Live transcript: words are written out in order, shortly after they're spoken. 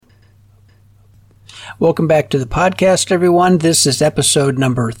Welcome back to the podcast, everyone. This is episode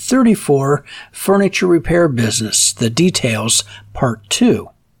number 34, Furniture Repair Business, The Details, Part 2.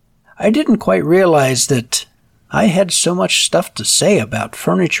 I didn't quite realize that I had so much stuff to say about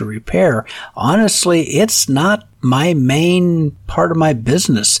furniture repair. Honestly, it's not my main part of my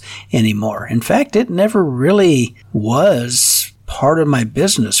business anymore. In fact, it never really was part of my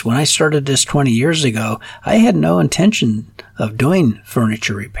business. When I started this 20 years ago, I had no intention of doing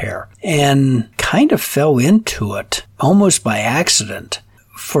furniture repair and kind of fell into it almost by accident.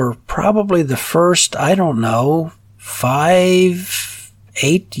 For probably the first, 5-8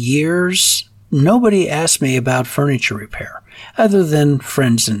 years, nobody asked me about furniture repair other than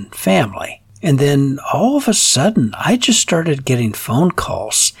friends and family. And then all of a sudden, I just started getting phone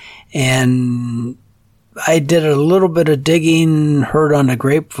calls, and I did a little bit of digging, heard on the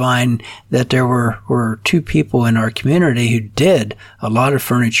grapevine that there were two people in our community who did a lot of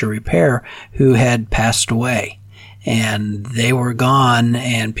furniture repair who had passed away. And they were gone,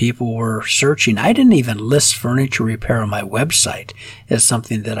 and people were searching. I didn't even list furniture repair on my website as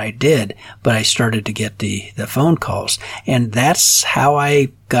something that I did, but I started to get the phone calls. And that's how I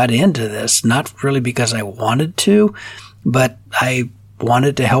got into this, not really because I wanted to, but I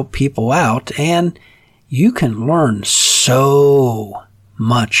wanted to help people out. And you can learn so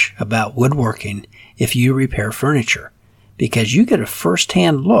much about woodworking if you repair furniture, because you get a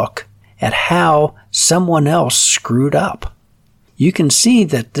first-hand look at how someone else screwed up. You can see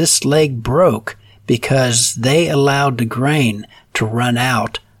that this leg broke because they allowed the grain to run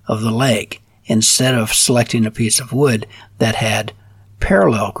out of the leg instead of selecting a piece of wood that had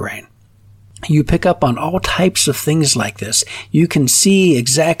parallel grain. You pick up on all types of things like this. You can see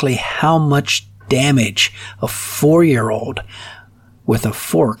exactly how much damage a 4-year-old with a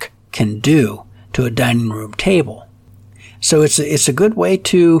fork can do to a dining room table. So it's a good way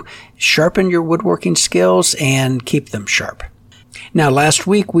to sharpen your woodworking skills and keep them sharp. Now, last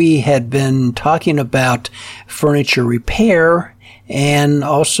week we had been talking about furniture repair and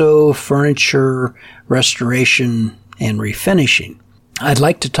also furniture restoration and refinishing. I'd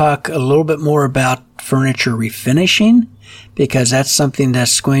like to talk a little bit more about furniture refinishing, because that's something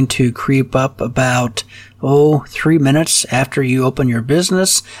that's going to creep up about 3 minutes after you open your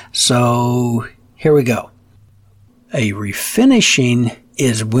business. So here we go. A refinishing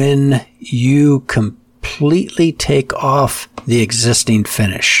is when you completely take off the existing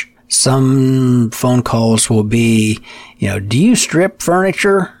finish. Some phone calls will be, do you strip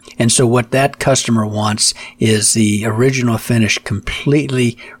furniture? And so what that customer wants is the original finish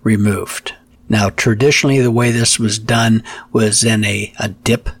completely removed. Now, traditionally, the way this was done was in a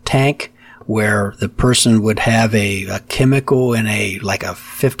dip tank, where the person would have a chemical in a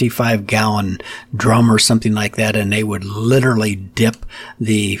 55-gallon drum or something like that, and they would literally dip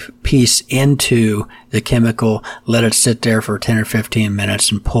the piece into the chemical, let it sit there for 10 or 15 minutes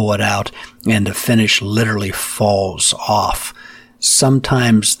and pull it out, and the finish literally falls off.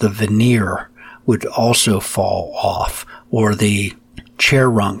 Sometimes the veneer would also fall off, or the chair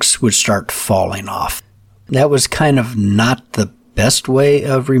rungs would start falling off. That was kind of not the best way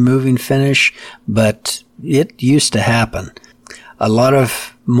of removing finish, but it used to happen. A lot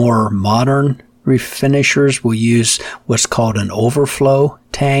of more modern refinishers will use what's called an overflow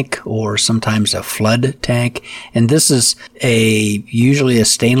tank, or sometimes a flood tank. And this is usually a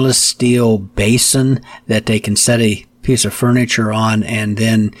stainless steel basin that they can set a piece of furniture on, and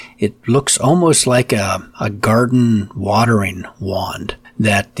then it looks almost like a garden watering wand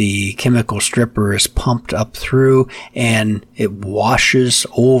that the chemical stripper is pumped up through, and it washes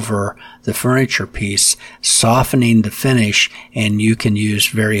over the furniture piece, softening the finish, and you can use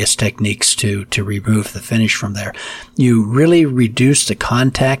various techniques to remove the finish from there. You really reduce the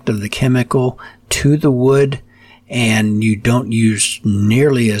contact of the chemical to the wood, and you don't use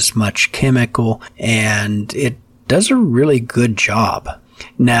nearly as much chemical, and it does a really good job.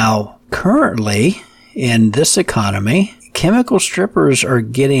 Now, currently, in this economy, chemical strippers are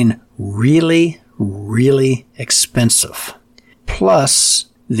getting really, really expensive. Plus,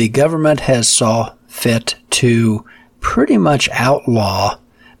 the government has saw fit to pretty much outlaw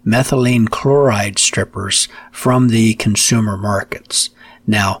methylene chloride strippers from the consumer markets.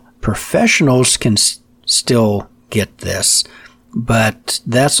 Now, professionals can still get this, but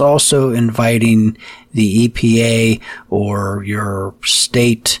that's also inviting the EPA or your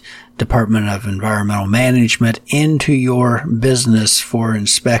state Department of Environmental Management into your business for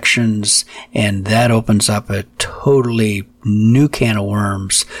inspections, and that opens up a totally new can of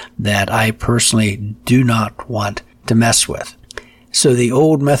worms that I personally do not want to mess with. So the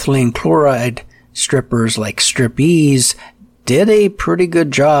old methylene chloride strippers like Strip-Ease did a pretty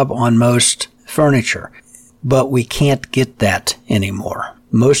good job on most furniture. But we can't get that anymore.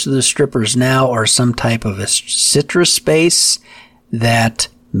 Most of the strippers now are some type of a citrus base that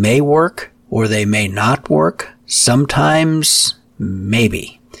may work or they may not work. Sometimes,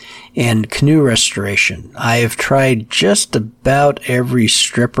 maybe. And canoe restoration. I have tried just about every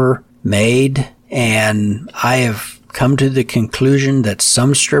stripper made, and I have come to the conclusion that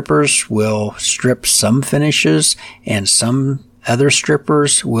some strippers will strip some finishes and some other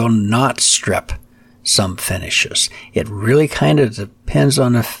strippers will not strip some finishes. It really kind of depends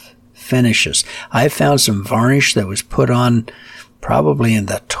on the finishes. I found some varnish that was put on probably in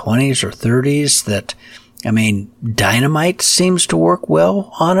the 20s or 30s that, dynamite seems to work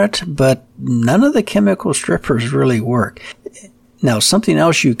well on it, but none of the chemical strippers really work. Now, something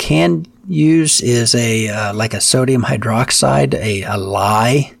else you can use is like a sodium hydroxide, a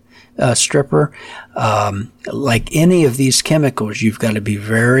lye stripper. Like any of these chemicals, you've got to be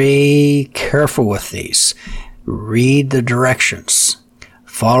very careful with these. Read the directions.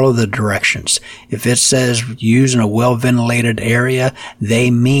 Follow the directions. If it says use in a well-ventilated area, they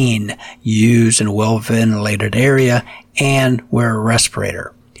mean use in a well-ventilated area and wear a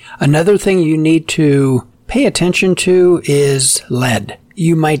respirator. Another thing you need to pay attention to is lead.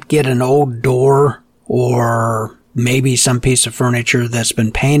 You might get an old door or maybe some piece of furniture that's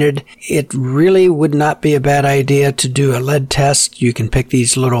been painted. It really would not be a bad idea to do a lead test. You can pick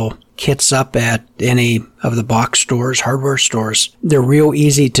these little kits up at any of the box stores, hardware stores. They're real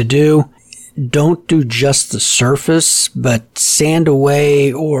easy to do. Don't do just the surface, but sand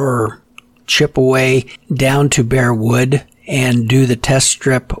away or chip away down to bare wood and do the test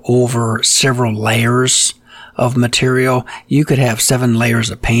strip over several layers of material. You could have 7 layers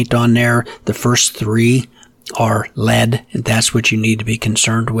of paint on there. The first 3 are lead, and that's what you need to be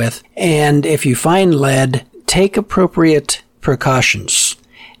concerned with. And if you find lead, take appropriate precautions.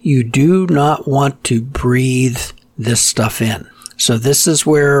 You do not want to breathe this stuff in. So this is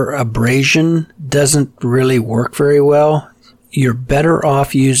where abrasion doesn't really work very well. You're better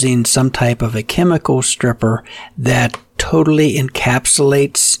off using some type of a chemical stripper that totally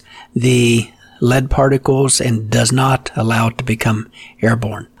encapsulates the lead particles and does not allow it to become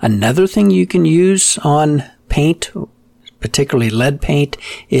airborne. Another thing you can use on paint, particularly lead paint,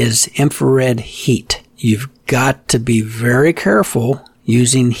 is infrared heat. You've got to be very careful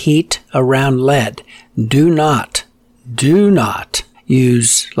using heat around lead. Do not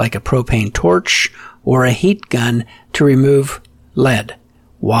use like a propane torch or a heat gun to remove lead.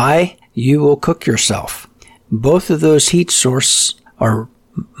 Why? You will cook yourself. Both of those heat sources are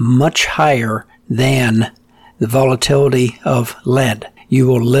much higher than the volatility of lead. You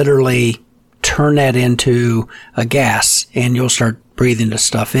will literally turn that into a gas and you'll start breathing the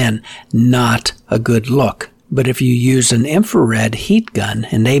stuff in. Not a good look. But if you use an infrared heat gun,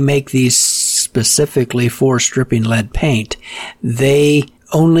 and they make these specifically for stripping lead paint, they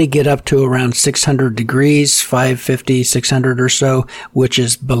only get up to around 600 degrees, 550, 600 or so, which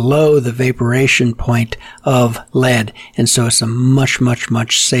is below the vaporization point of lead. And so it's a much, much,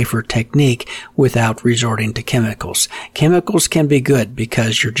 much safer technique without resorting to chemicals. Chemicals can be good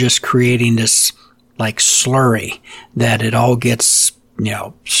because you're just creating this like slurry that it all gets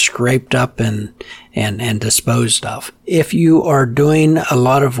scraped up and disposed of. If you are doing a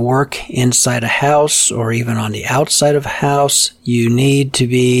lot of work inside a house or even on the outside of a house, you need to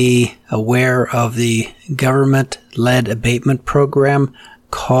be aware of the government lead abatement program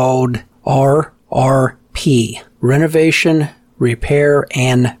called RRP, Renovation, Repair,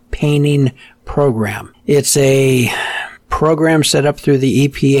 and Painting Program. It's a program set up through the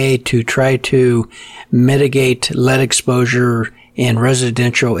EPA to try to mitigate lead exposure in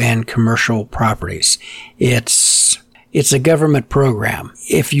residential and commercial properties. It's a government program.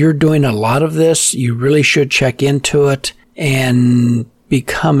 If you're doing a lot of this, you really should check into it and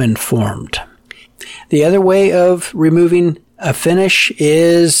become informed. The other way of removing a finish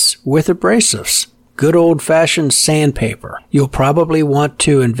is with abrasives. Good old-fashioned sandpaper. You'll probably want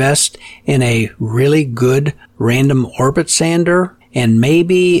to invest in a really good random orbit sander and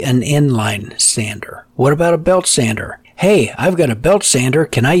maybe an inline sander. What about a belt sander? Hey, I've got a belt sander.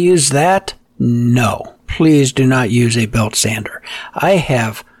 Can I use that? No, please do not use a belt sander. I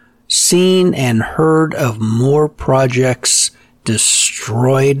have seen and heard of more projects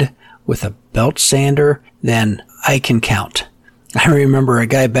destroyed with a belt sander than I can count. I remember a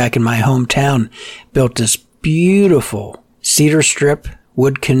guy back in my hometown built this beautiful cedar strip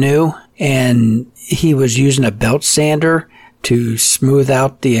wood canoe, and he was using a belt sander to smooth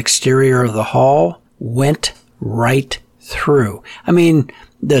out the exterior of the hull. Went right through.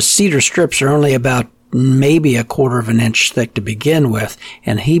 The cedar strips are only about maybe a 1/4 of an inch thick to begin with,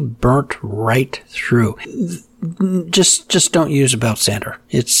 and he burnt right through. Just don't use a belt sander.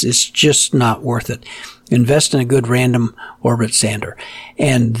 It's just not worth it. Invest in a good random orbit sander.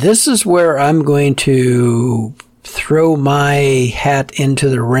 And this is where I'm going to throw my hat into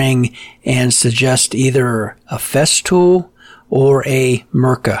the ring and suggest either a Festool or a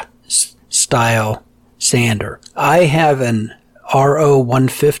Mirka style sander. I have an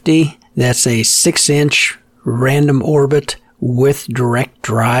RO150. That's a 6-inch random orbit with direct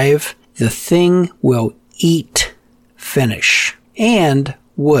drive. The thing will eat finish and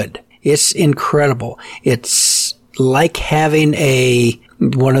wood. It's incredible. It's like having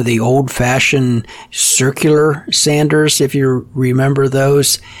one of the old-fashioned circular sanders, if you remember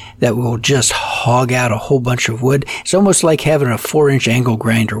those, that will just hog out a whole bunch of wood. It's almost like having a 4-inch angle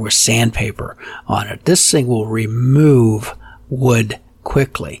grinder with sandpaper on it. This thing will remove wood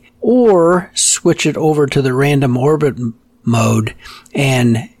quickly. Or switch it over to the random orbit mode,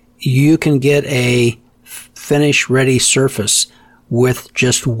 and you can get a finish-ready surface with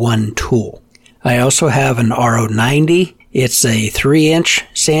just one tool. I also have an RO90. It's a 3-inch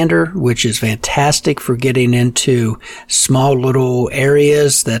sander, which is fantastic for getting into small little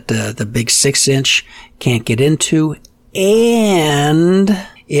areas that the big 6-inch can't get into. And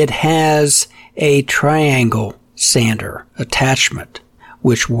it has a triangle sander attachment,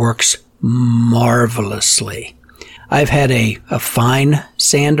 which works marvelously. I've had a fine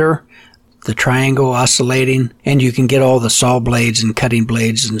sander, the triangle oscillating, and you can get all the saw blades and cutting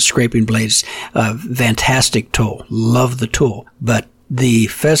blades and scraping blades. Fantastic tool. Love the tool. But the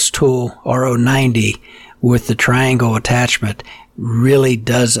Festool RO90 with the triangle attachment really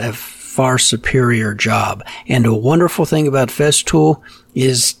does a far superior job. And a wonderful thing about Festool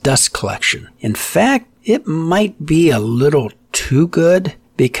is dust collection. In fact, it might be a little too good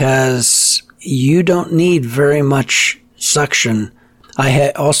because you don't need very much suction.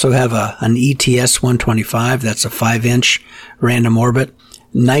 I also have an ETS 125. That's a 5-inch random orbit.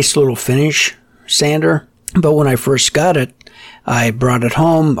 Nice little finish sander. But when I first got it, I brought it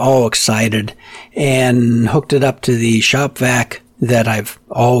home all excited and hooked it up to the shop vac that I've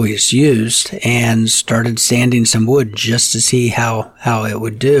always used and started sanding some wood just to see how it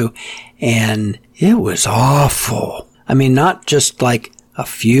would do. And it was awful. I mean, not just like a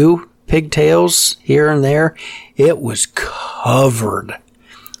few pigtails here and there. It was covered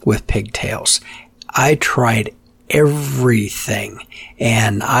with pigtails. I tried everything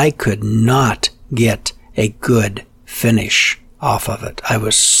and I could not get a good finish off of it. I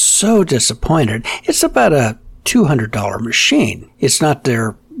was so disappointed. It's about a $200 machine. It's not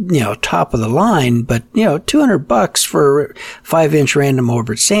their, top of the line, but, $200 for a 5-inch random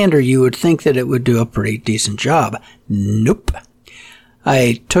orbit sander, you would think that it would do a pretty decent job. Nope.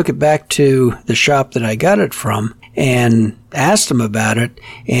 I took it back to the shop that I got it from and asked him about it,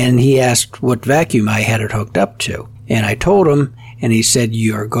 and he asked what vacuum I had it hooked up to. And I told him, and he said,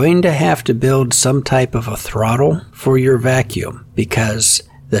 you are going to have to build some type of a throttle for your vacuum because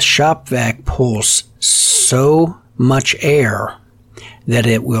the shop vac pulls so much air that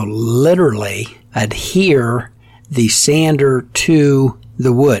it will literally adhere the sander to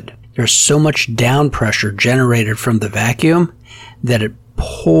the wood. There's so much down pressure generated from the vacuum that it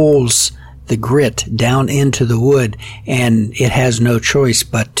pulls the grit down into the wood, and it has no choice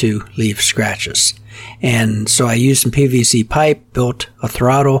but to leave scratches. And so I used some PVC pipe, built a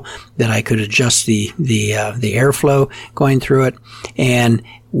throttle that I could adjust the airflow going through it, and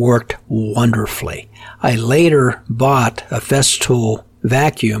worked wonderfully. I later bought a Festool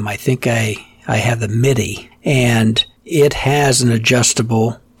vacuum. I think I have the MIDI, and it has an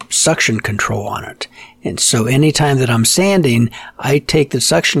adjustable suction control on it. And so anytime that I'm sanding, I take the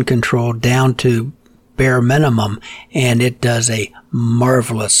suction control down to bare minimum, and it does a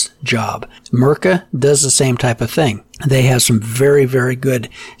marvelous job. Mirka does the same type of thing. They have some very, very good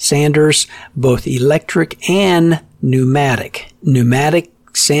sanders, both electric and pneumatic. Pneumatic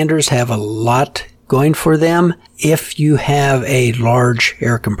sanders have a lot going for them if you have a large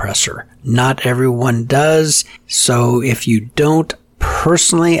air compressor. Not everyone does, so if you don't,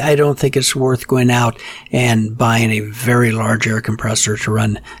 personally, I don't think it's worth going out and buying a very large air compressor to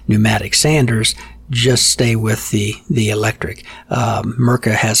run pneumatic sanders. Just stay with the electric.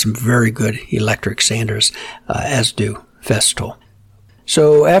 Mirka has some very good electric sanders, as do Festool.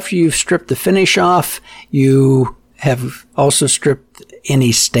 So after you've stripped the finish off, you have also stripped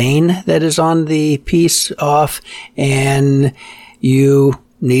any stain that is on the piece off, and you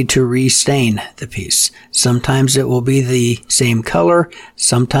need to restain the piece. Sometimes it will be the same color.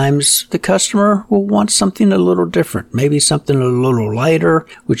 Sometimes the customer will want something a little different, maybe something a little lighter,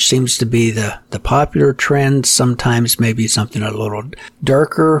 which seems to be the popular trend. Sometimes maybe something a little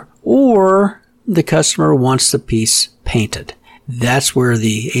darker, or the customer wants the piece painted. That's where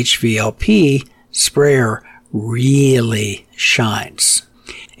the HVLP sprayer really shines.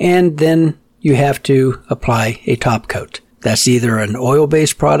 And then you have to apply a top coat. That's either an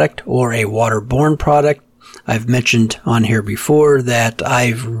oil-based product or a waterborne product. I've mentioned on here before that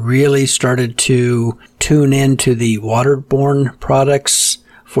I've really started to tune into the waterborne products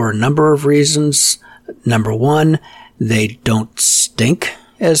for a number of reasons. Number one, they don't stink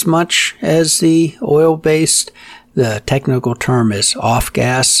as much as the oil-based. The technical term is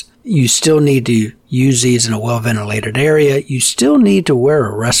off-gas. You still need to use these in a well-ventilated area. You still need to wear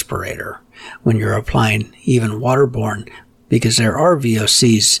a respirator when you're applying even waterborne, because there are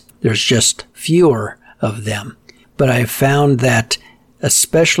VOCs. There's just fewer of them. But I've found that,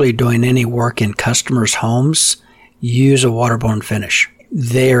 especially doing any work in customers' homes, use a waterborne finish.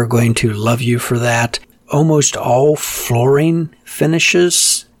 They are going to love you for that. Almost all flooring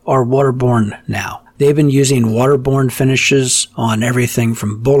finishes are waterborne now. They've been using waterborne finishes on everything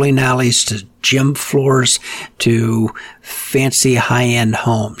from bowling alleys to gym floors to fancy high-end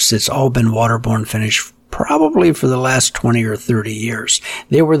homes. It's all been waterborne finish probably for the last 20 or 30 years.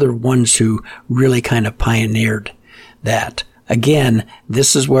 They were the ones who really kind of pioneered that. Again,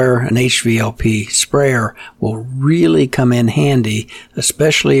 this is where an HVLP sprayer will really come in handy,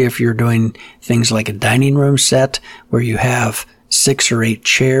 especially if you're doing things like a dining room set where you have 6 or 8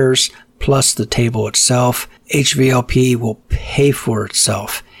 chairs plus the table itself. HVLP will pay for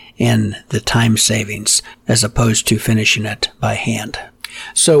itself in the time savings as opposed to finishing it by hand.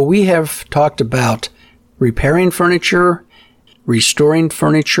 So we have talked about repairing furniture, restoring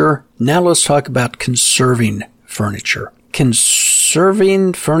furniture. Now let's talk about conserving furniture.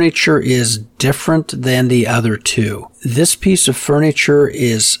 Conserving furniture is different than the other two. This piece of furniture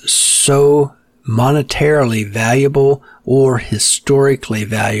is so monetarily valuable or historically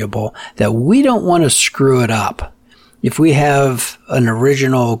valuable that we don't want to screw it up. If we have an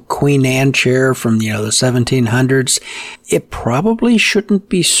original Queen Anne chair from, the 1700s, it probably shouldn't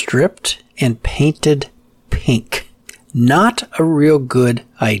be stripped and painted pink. Not a real good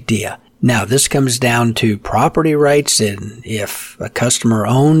idea. Now, this comes down to property rights, and if a customer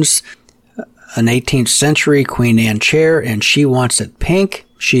owns an 18th century Queen Anne chair and she wants it pink,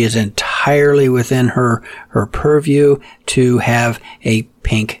 she is entirely within her purview to have a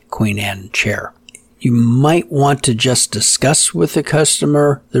pink Queen Anne chair. You might want to just discuss with the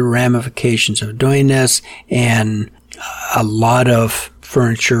customer the ramifications of doing this, and a lot of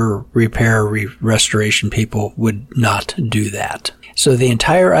furniture repair, restoration people would not do that. So the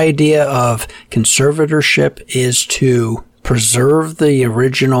entire idea of conservatorship is to preserve the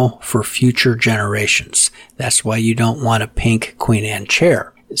original for future generations. That's why you don't want a pink Queen Anne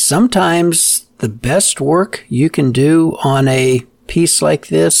chair. Sometimes the best work you can do on a piece like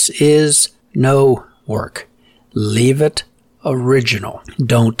this is no work. Leave it original.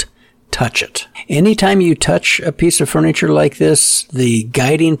 Don't touch it. Anytime you touch a piece of furniture like this, the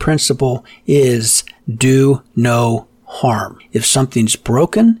guiding principle is do no harm. If something's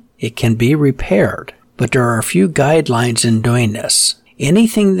broken, it can be repaired. But there are a few guidelines in doing this.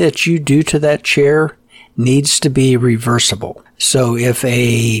 Anything that you do to that chair needs to be reversible. So if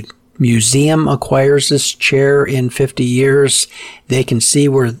a museum acquires this chair in 50 years, they can see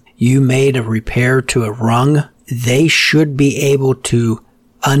where you made a repair to a rung. They should be able to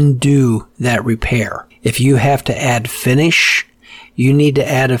undo that repair. If you have to add finish, you need to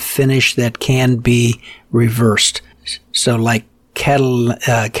add a finish that can be reversed. So like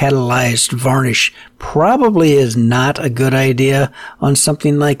catalyzed varnish probably is not a good idea on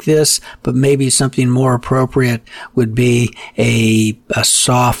something like this, but maybe something more appropriate would be a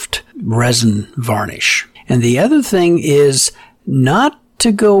soft resin varnish. And the other thing is not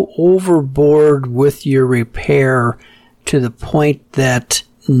to go overboard with your repair to the point that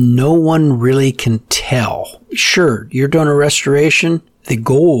no one really can tell. Sure, you're doing a restoration. The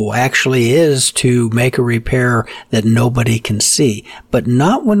goal actually is to make a repair that nobody can see, but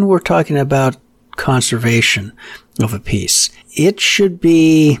not when we're talking about conservation of a piece. It should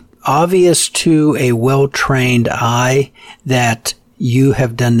be obvious to a well-trained eye that you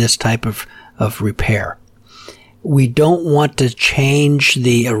have done this type of repair. We don't want to change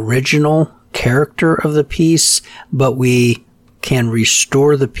the original character of the piece, but we can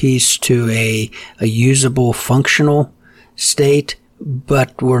restore the piece to a usable, functional state,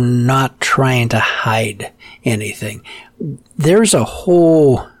 but we're not trying to hide anything. There's a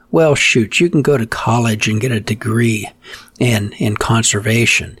whole, well, shoot, you can go to college and get a degree in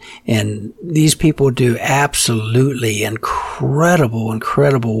conservation. And these people do absolutely incredible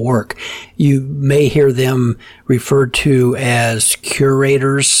work. You may hear them referred to as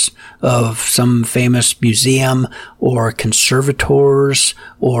curators of some famous museum or conservators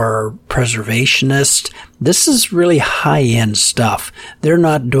or preservationists. This is really high-end stuff. They're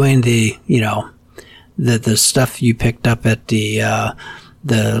not doing the stuff you picked up at the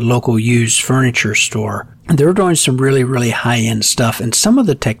local used furniture store. They're doing some really high-end stuff, and some of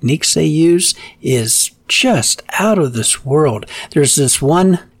the techniques they use is just out of this world. There's this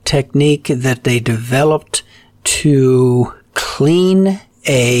one technique that they developed to clean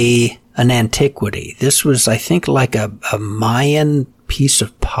an antiquity. This was, I think, like a Mayan piece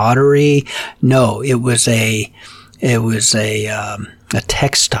of pottery. No, it was a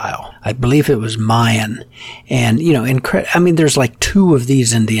textile. I believe it was Mayan. And, there's like 2 of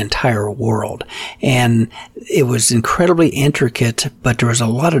these in the entire world. And it was incredibly intricate, but there was a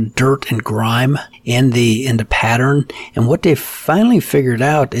lot of dirt and grime in the pattern. And what they finally figured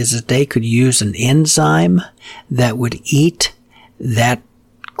out is that they could use an enzyme that would eat that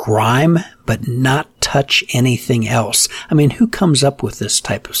grime, but not touch anything else. I mean, who comes up with this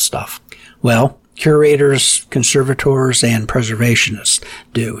type of stuff? Well, curators, conservators, and preservationists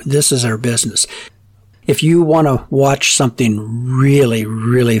do. This is our business. If you want to watch something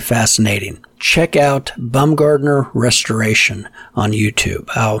really fascinating, check out Bumgardner Restoration on YouTube.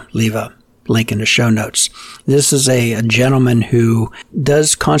 I'll leave a link in the show notes. This is a gentleman who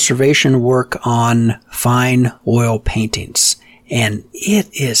does conservation work on fine oil paintings, and it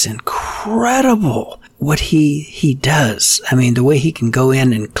is incredible what he does. I mean, the way he can go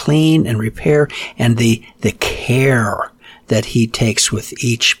in and clean and repair, and the care that he takes with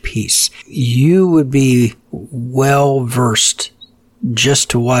each piece. You would be well versed just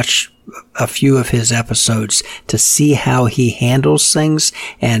to watch a few of his episodes to see how he handles things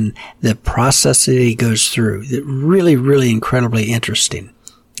and the process that he goes through. Really incredibly interesting.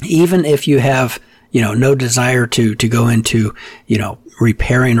 Even if you have, no desire to go into,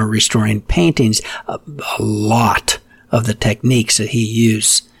 repairing or restoring paintings, a lot of the techniques that he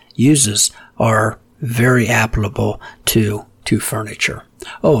uses are very applicable to furniture.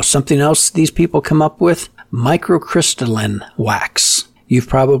 Oh, something else these people come up with? Microcrystalline wax. You've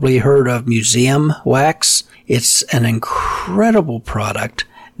probably heard of museum wax. It's an incredible product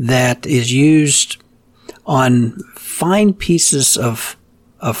that is used on fine pieces of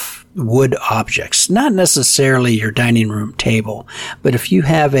wood objects, not necessarily your dining room table, but if you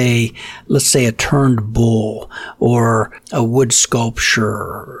have let's say a turned bull or a wood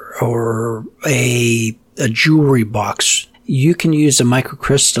sculpture or a jewelry box, you can use a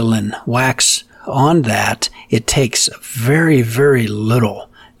microcrystalline wax on that. It takes very little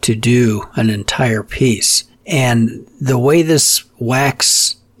to do an entire piece. And the way this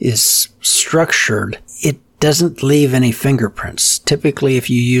wax is structured, it doesn't leave any fingerprints. Typically, if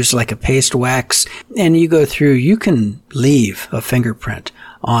you use like a paste wax and you go through, you can leave a fingerprint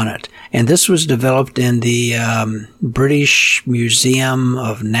on it. And this was developed in the British Museum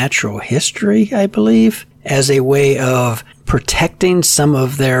of Natural History, I believe, as a way of protecting some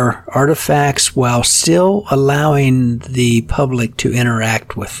of their artifacts while still allowing the public to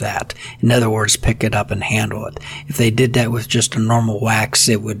interact with that. In other words, pick it up and handle it. If they did that with just a normal wax,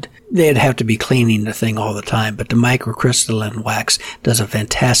 they'd have to be cleaning the thing all the time. But the microcrystalline wax does a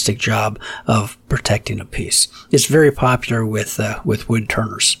fantastic job of protecting a piece. It's very popular with wood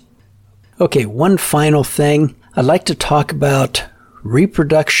turners. Okay, one final thing. I'd like to talk about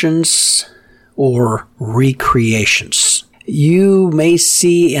reproductions or recreations. You may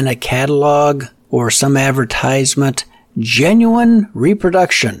see in a catalog or some advertisement, genuine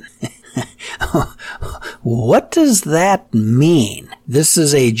reproduction. What does that mean? This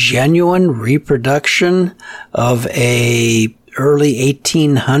is a genuine reproduction of a early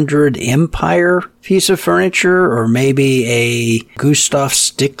 1800 Empire piece of furniture, or maybe a Gustav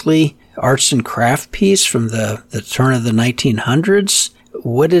Stickley arts and craft piece from the turn of the 1900s.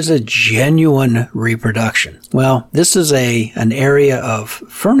 What is a genuine reproduction? Well, this is an area of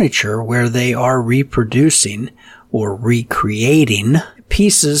furniture where they are reproducing or recreating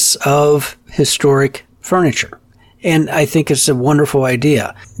pieces of historic furniture. And I think it's a wonderful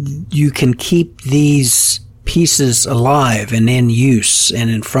idea. You can keep these pieces alive and in use and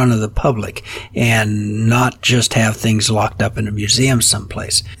in front of the public and not just have things locked up in a museum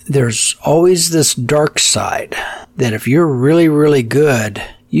someplace. There's always this dark side that if you're really good,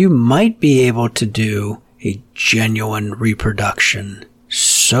 you might be able to do a genuine reproduction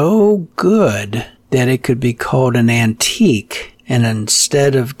so good that it could be called an antique, and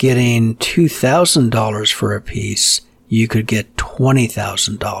instead of getting $2,000 for a piece, you could get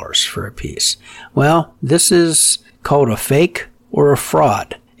 $20,000 for a piece. Well, this is called a fake or a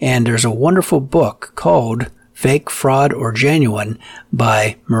fraud. And there's a wonderful book called Fake, Fraud, or Genuine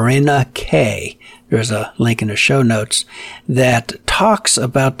by Marina Kay. There's a link in the show notes that talks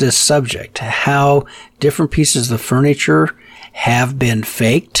about this subject, how different pieces of furniture have been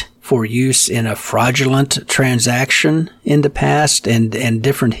faked for use in a fraudulent transaction in the past, and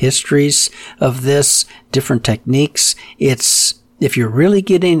different histories of this, different techniques. If you're really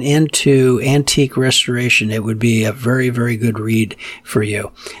getting into antique restoration, it would be a very, very good read for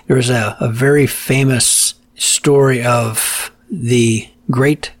you. There's a very famous story of the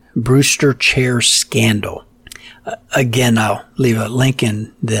Great Brewster Chair Scandal. Again, I'll leave a link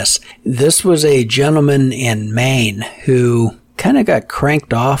in this. This was a gentleman in Maine who kind of got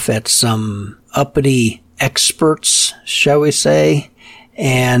cranked off at some uppity experts, shall we say,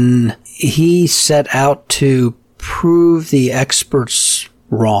 and he set out to prove the experts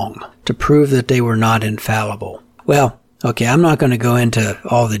wrong, to prove that they were not infallible. Well, okay, I'm not going to go into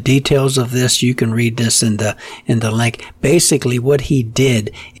all the details of this. You can read this in the link. Basically, what he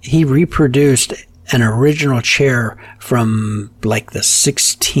did, he reproduced an original chair from like the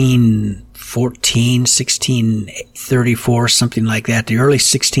 1634, something like that, the early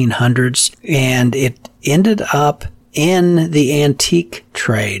 1600s, and it ended up in the antique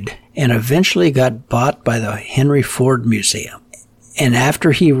trade and eventually got bought by the Henry Ford Museum. And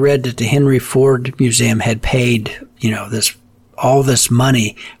after he read that the Henry Ford Museum had paid, all this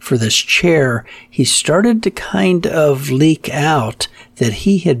money for this chair, he started to kind of leak out that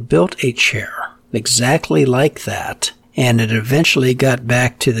he had built a chair exactly like that. And it eventually got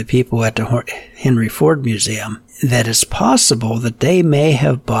back to the people at the Henry Ford Museum that it's possible that they may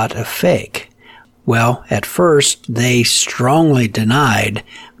have bought a fake. Well, at first, they strongly denied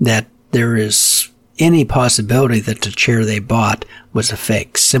that there is any possibility that the chair they bought was a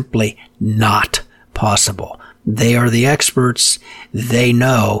fake. Simply not possible. They are the experts. They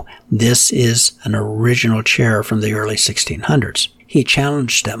know this is an original chair from the early 1600s. He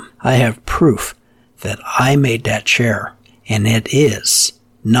challenged them. I have proof that I made that chair, and it is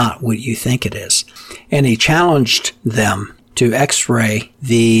not what you think it is. And he challenged them to x-ray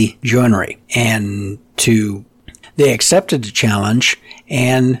the joinery, and they accepted the challenge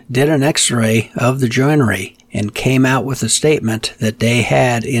and did an x-ray of the joinery and came out with a statement that they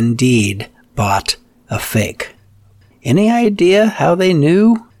had indeed bought a fake. Any idea how they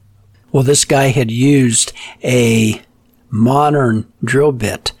knew? Well, this guy had used a modern drill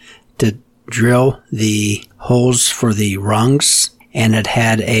bit to drill the holes for the rungs, and it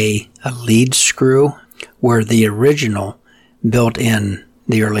had a lead screw where the original, built in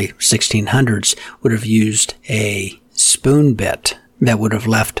the early 1600s, would have used a spoon bit that would have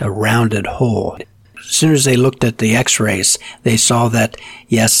left a rounded hole. As soon as they looked at the x-rays, they saw that,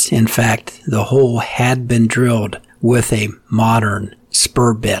 yes, in fact, the hole had been drilled with a modern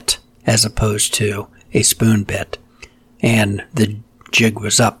spur bit as opposed to a spoon bit. And the jig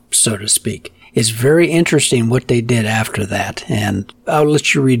was up, so to speak. It's very interesting what they did after that, and I'll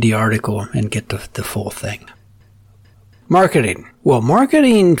let you read the article and get the full thing. Marketing. Well,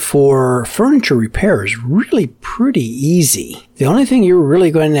 marketing for furniture repair is really pretty easy. The only thing you're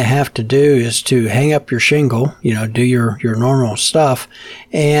really going to have to do is to hang up your shingle, do your normal stuff,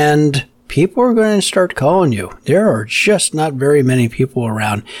 and people are going to start calling you. There are just not very many people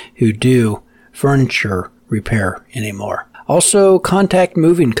around who do furniture repair anymore. Also, contact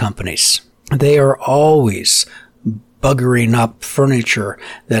moving companies. They are always buggering up furniture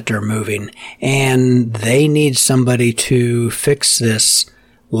that they're moving, and they need somebody to fix this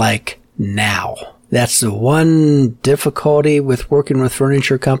like now. That's the one difficulty with working with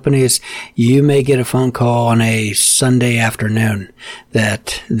furniture companies. You may get a phone call on a Sunday afternoon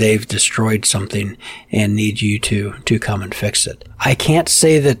that they've destroyed something and need you to come and fix it. I can't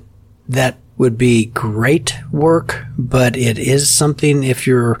say that would be great work, but it is something. If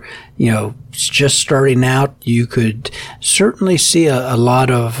you're, just starting out, you could certainly see a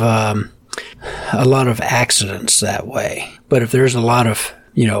lot of accidents that way. But if there's a lot of,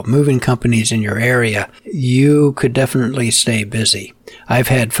 moving companies in your area, you could definitely stay busy. I've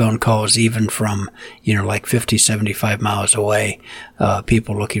had phone calls even from, like 50, 75 miles away,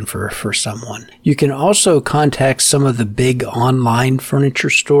 people looking for someone. You can also contact some of the big online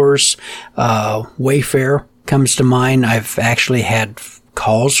furniture stores. Wayfair comes to mind. I've actually had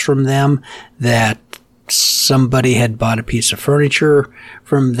calls from them that somebody had bought a piece of furniture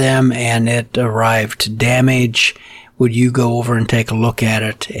from them and it arrived damaged would you go over and take a look at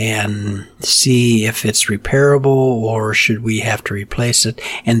it and see if it's repairable or should we have to replace it?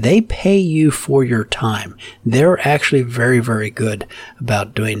 And they pay you for your time. They're actually very, very good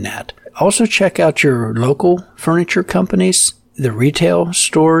about doing that. Also check out your local furniture companies, the retail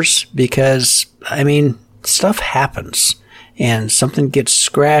stores, because, I mean, stuff happens. And something gets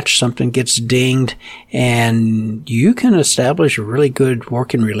scratched, something gets dinged, and you can establish a really good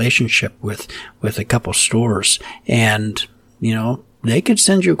working relationship with a couple stores. And, you know, they could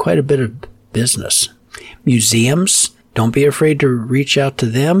send you quite a bit of business. Museums, don't be afraid to reach out to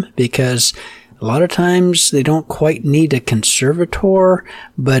them, because a lot of times they don't quite need a conservator,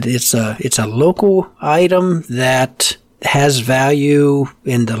 but it's a local item that has value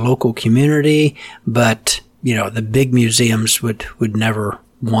in the local community, but you know, the big museums would never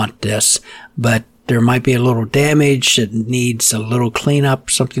want this, but there might be a little damage that needs a little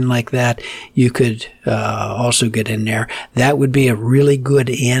cleanup, something like that. You could also get in there. That would be a really good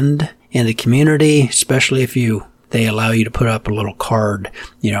end in the community, especially if they allow you to put up a little card,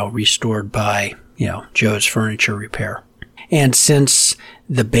 you know, restored by, you know, Joe's Furniture Repair. And since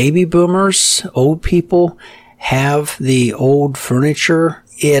the baby boomers, old people, have the old furniture,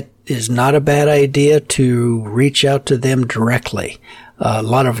 it is not a bad idea to reach out to them directly. A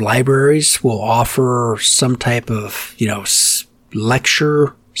lot of libraries will offer some type of, you know,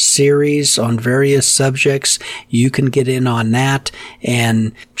 lecture series on various subjects. You can get in on that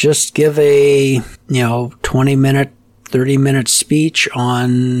and just give a, you know, 20-minute, 30-minute speech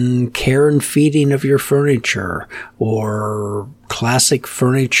on care and feeding of your furniture or classic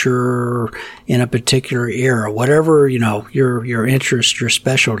furniture in a particular era, whatever, you know, your interest, your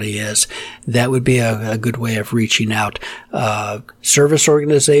specialty is. That would be a good way of reaching out. Service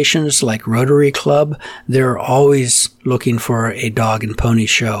organizations like Rotary Club, they're always looking for a dog and pony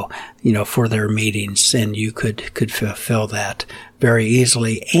show, you know, for their meetings, and you could fulfill that very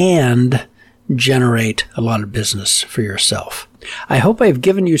easily and generate a lot of business for yourself. I hope I've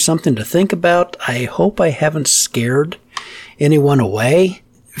given you something to think about. I hope I haven't scared anyone away.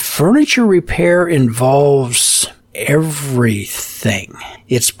 Furniture repair involves everything.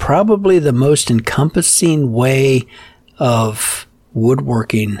 It's probably the most encompassing way of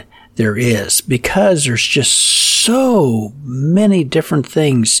woodworking there is, because there's just so many different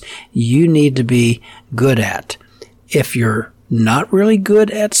things you need to be good at. If you're not really good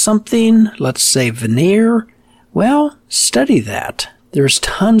at something, let's say veneer, well, study that. There's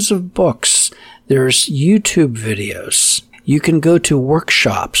tons of books. There's YouTube videos. You can go to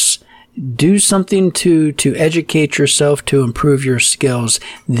workshops. Do something to educate yourself, to improve your skills.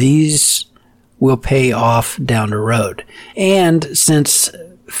 These will pay off down the road. And since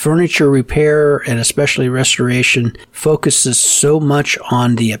furniture repair and especially restoration focuses so much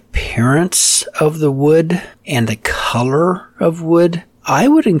on the appearance of the wood and the color of wood, I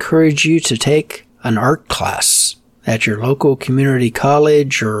would encourage you to take an art class at your local community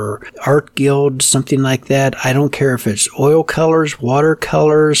college or art guild, something like that. I don't care if it's oil colors,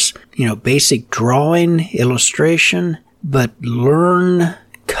 watercolors, you know, basic drawing, illustration, but learn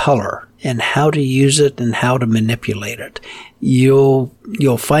color and how to use it and how to manipulate it. You'll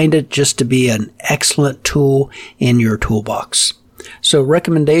find it just to be an excellent tool in your toolbox. So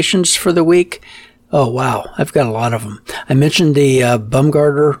recommendations for the week. Oh, wow. I've got a lot of them. I mentioned the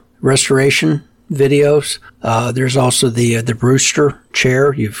Bumgarner restoration videos. There's also the Brewster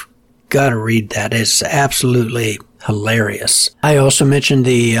chair. You've got to read that. It's absolutely hilarious. I also mentioned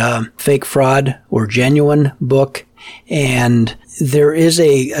the Fake Fraud or Genuine book. And there is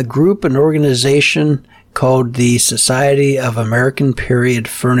a group, an organization called the Society of American Period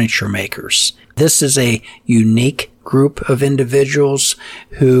Furniture Makers. This is a unique group of individuals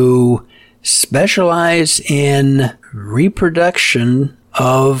who specialize in reproduction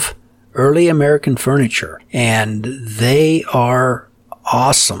of early American furniture, and they are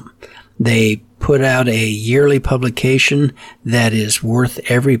awesome. They put out a yearly publication that is worth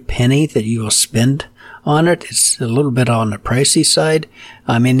every penny that you will spend on it. It's a little bit on the pricey side.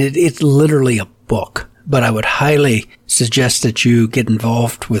 I mean, it's literally a book, but I would highly suggest that you get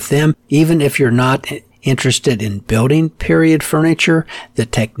involved with them. Even if you're not interested in building period furniture, the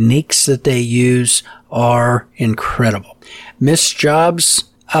techniques that they use are incredible. Missed jobs,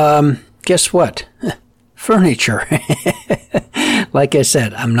 guess what? Furniture. Like I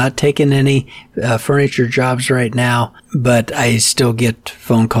said, I'm not taking any furniture jobs right now, but I still get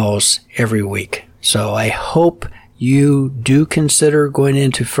phone calls every week. So I hope you do consider going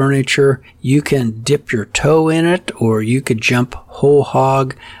into furniture. You can dip your toe in it, or you could jump whole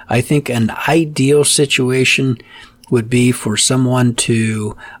hog. I think an ideal situation would be for someone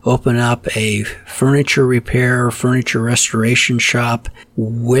to open up a furniture repair, furniture restoration shop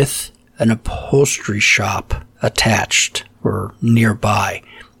with an upholstery shop attached or nearby.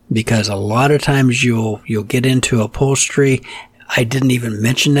 Because a lot of times you'll get into upholstery. I didn't even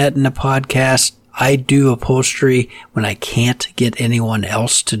mention that in the podcast. I do upholstery when I can't get anyone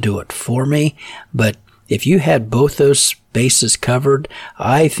else to do it for me. But if you had both those bases covered,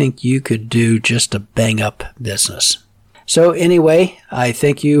 I think you could do just a bang-up business. So anyway, I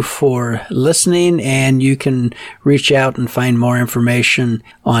thank you for listening, and you can reach out and find more information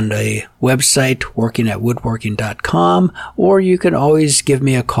on the website, workingatwoodworking.com, or you can always give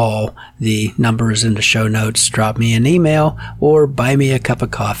me a call. The number is in the show notes. Drop me an email or buy me a cup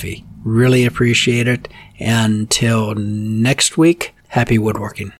of coffee. Really appreciate it. Until next week, happy woodworking.